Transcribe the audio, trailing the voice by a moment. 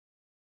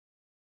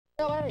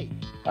LA.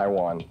 I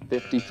won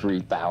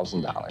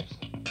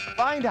 $53,000.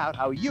 Find out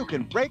how you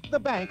can break the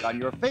bank on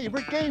your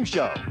favorite game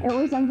show. It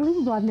was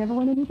unbelievable. I've never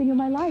won anything in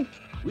my life.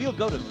 We'll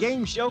go to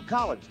Game Show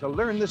College to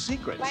learn the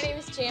secrets. My name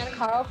is Jan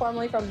Caro,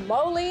 formerly from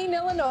Moline,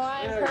 Illinois.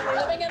 I'm currently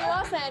living in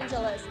Los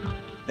Angeles.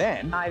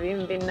 Then, I've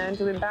even been known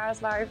to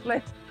embarrass Larry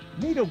Flint.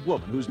 meet a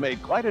woman who's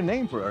made quite a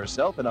name for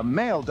herself in a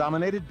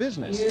male-dominated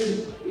business.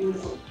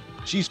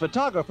 She's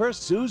photographer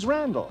Suze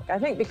Randall. I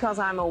think because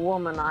I'm a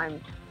woman,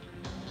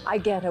 I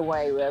get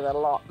away with a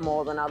lot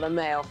more than other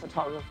male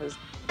photographers.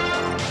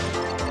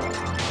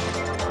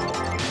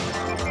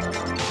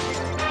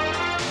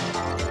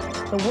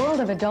 The world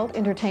of adult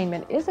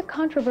entertainment is a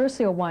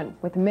controversial one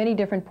with many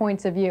different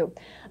points of view.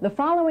 The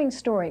following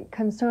story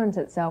concerns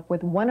itself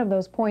with one of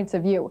those points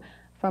of view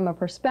from a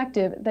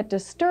perspective that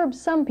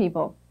disturbs some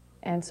people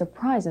and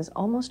surprises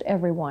almost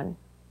everyone.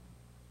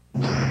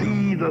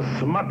 See the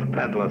smut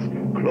peddlers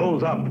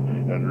close up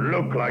and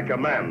look like a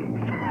man.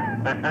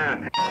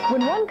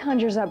 When one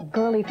conjures up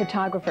girly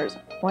photographers,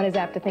 one is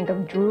apt to think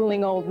of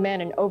drooling old men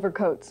in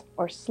overcoats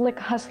or slick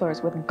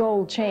hustlers with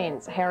gold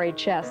chains, hairy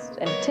chests,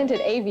 and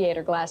tinted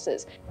aviator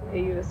glasses. Are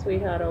you a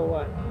sweetheart or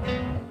what?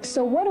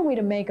 So what are we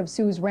to make of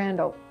Suze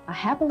Randall, a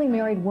happily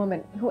married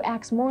woman who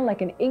acts more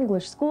like an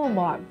English school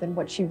marm than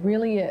what she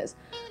really is,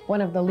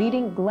 one of the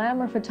leading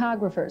glamour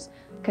photographers,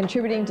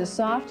 contributing to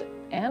soft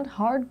and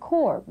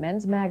hardcore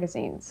men's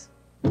magazines?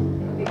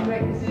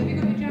 Great. So have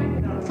you got your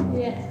jacket on?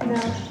 Yeah,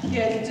 no.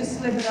 Yeah, just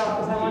slip it off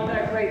because I want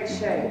that great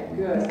shape.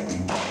 Good.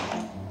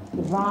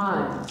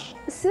 Yvonne.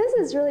 Suze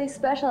is really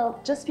special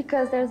just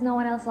because there's no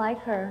one else like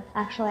her,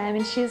 actually. I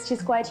mean,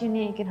 she's quite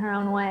unique in her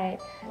own way.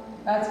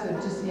 That's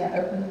good. Just, yeah,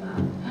 open them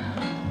up.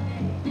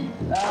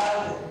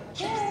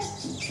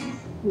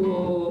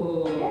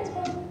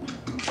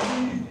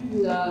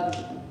 Love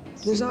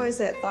it. There's always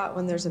that thought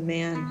when there's a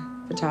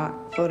man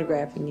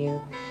photographing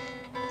you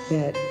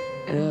that,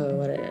 oh,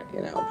 what a,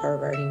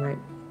 pervert, he might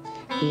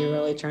be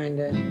really trying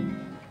to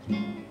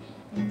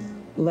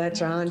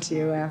latch on to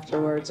you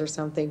afterwards or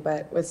something.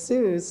 But with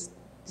Suze,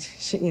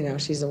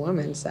 she's a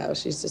woman, so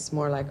she's just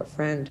more like a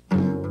friend.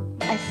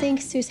 I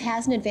think Suze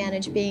has an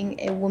advantage being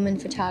a woman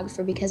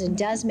photographer because it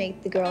does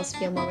make the girls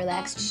feel more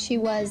relaxed. She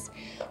was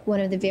one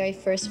of the very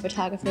first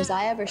photographers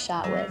I ever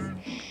shot with.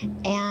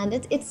 And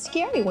it's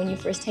scary when you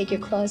first take your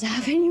clothes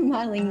off and you're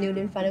modeling nude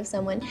in front of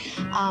someone.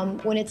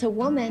 When it's a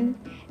woman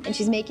and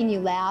she's making you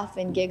laugh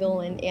and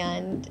giggle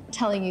and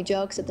telling you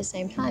jokes at the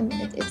same time,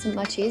 it's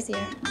much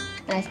easier.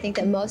 And I think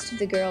that most of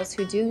the girls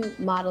who do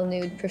model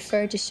nude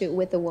prefer to shoot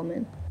with a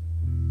woman.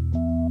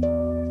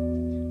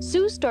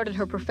 Suze started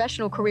her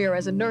professional career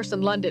as a nurse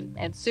in London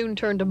and soon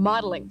turned to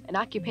modeling, an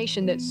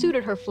occupation that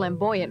suited her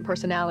flamboyant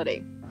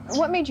personality.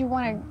 What made you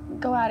want to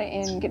go out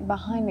and get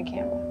behind the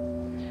camera?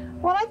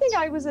 Well, I think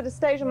I was at a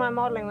stage in my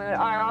modeling where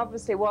I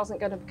obviously wasn't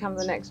going to become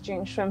the next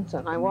Jean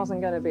Shrimpton. I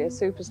wasn't going to be a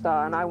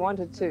superstar, and I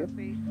wanted to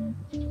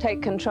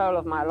take control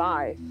of my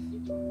life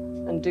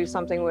and do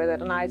something with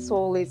it. And I saw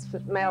all these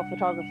male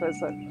photographers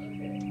that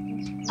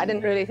I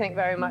didn't really think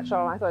very much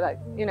of. I thought,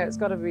 it's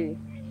got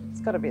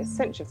to be a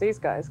cinch if these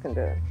guys can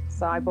do it.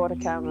 So I bought a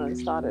camera and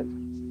started.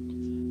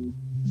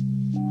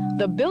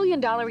 The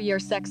billion-dollar-a-year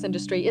sex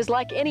industry is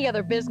like any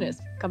other business,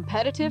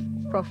 competitive,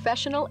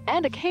 professional,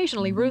 and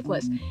occasionally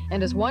ruthless.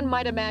 And as one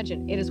might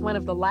imagine, it is one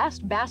of the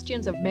last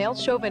bastions of male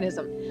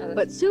chauvinism.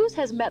 But Suze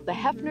has met the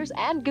Hefners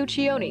and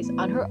Guccionis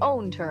on her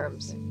own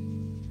terms.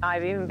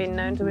 I've even been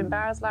known to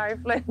embarrass Larry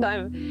Flint.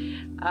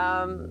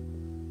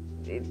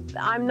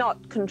 I'm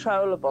not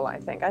controllable, I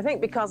think. I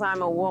think because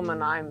I'm a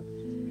woman,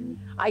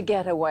 I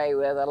get away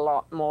with a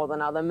lot more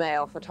than other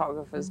male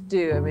photographers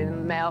do. I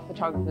mean, male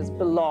photographers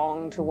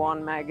belong to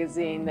one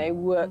magazine. They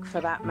work for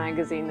that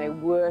magazine. They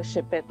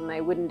worship it, and they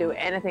wouldn't do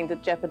anything to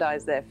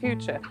jeopardize their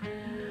future.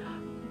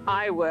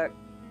 I work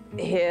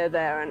here,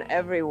 there, and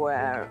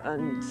everywhere,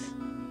 and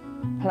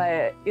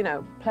play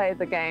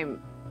the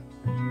game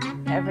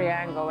every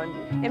angle,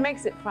 and it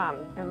makes it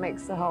fun. It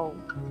makes the whole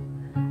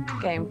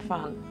game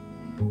fun.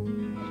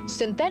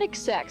 Synthetic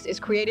sex is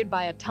created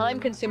by a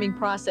time-consuming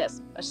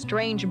process, a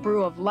strange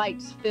brew of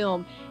lights,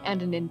 film,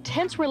 and an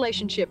intense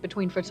relationship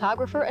between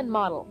photographer and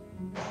model.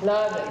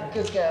 Love it.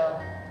 Good girl.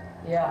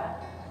 Yeah.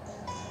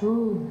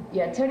 Ooh.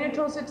 Yeah, turn your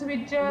torso to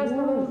me just a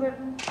little bit.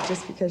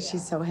 Just because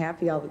she's so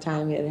happy all the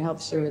time, it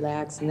helps you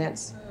relax, and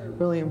that's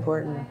really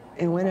important.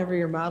 And whenever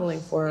you're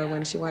modeling for her,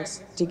 when she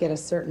wants to get a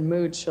certain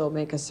mood, she'll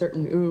make a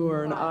certain ooh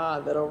or an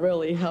ah that'll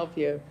really help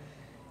you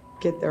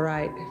get the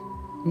right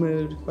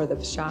mood for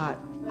the shot.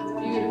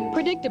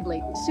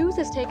 Predictably, Suze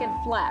has taken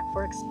flack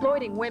for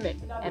exploiting women,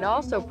 and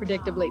also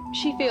predictably,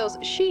 she feels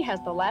she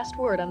has the last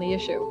word on the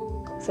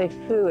issue. Say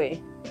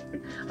phooey.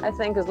 I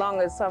think as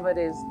long as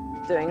somebody's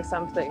doing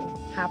something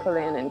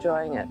happily and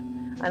enjoying it,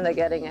 and they're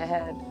getting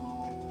ahead,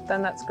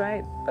 then that's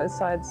great. Both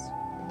sides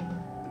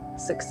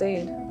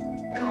succeed.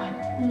 Go on.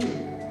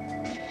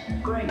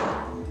 Great.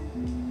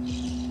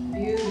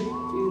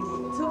 Beautiful,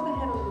 beautiful. Tilt the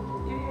head a little.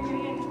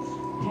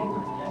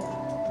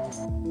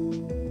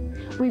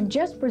 We've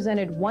just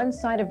presented one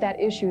side of that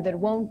issue that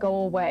won't go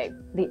away,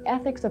 the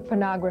ethics of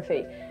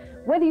pornography.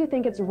 Whether you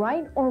think it's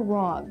right or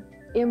wrong,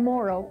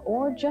 immoral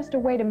or just a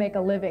way to make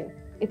a living,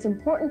 it's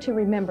important to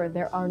remember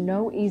there are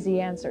no easy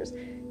answers.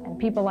 And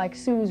people like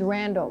Suze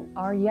Randall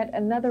are yet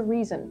another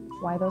reason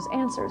why those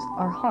answers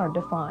are hard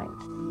to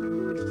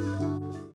find.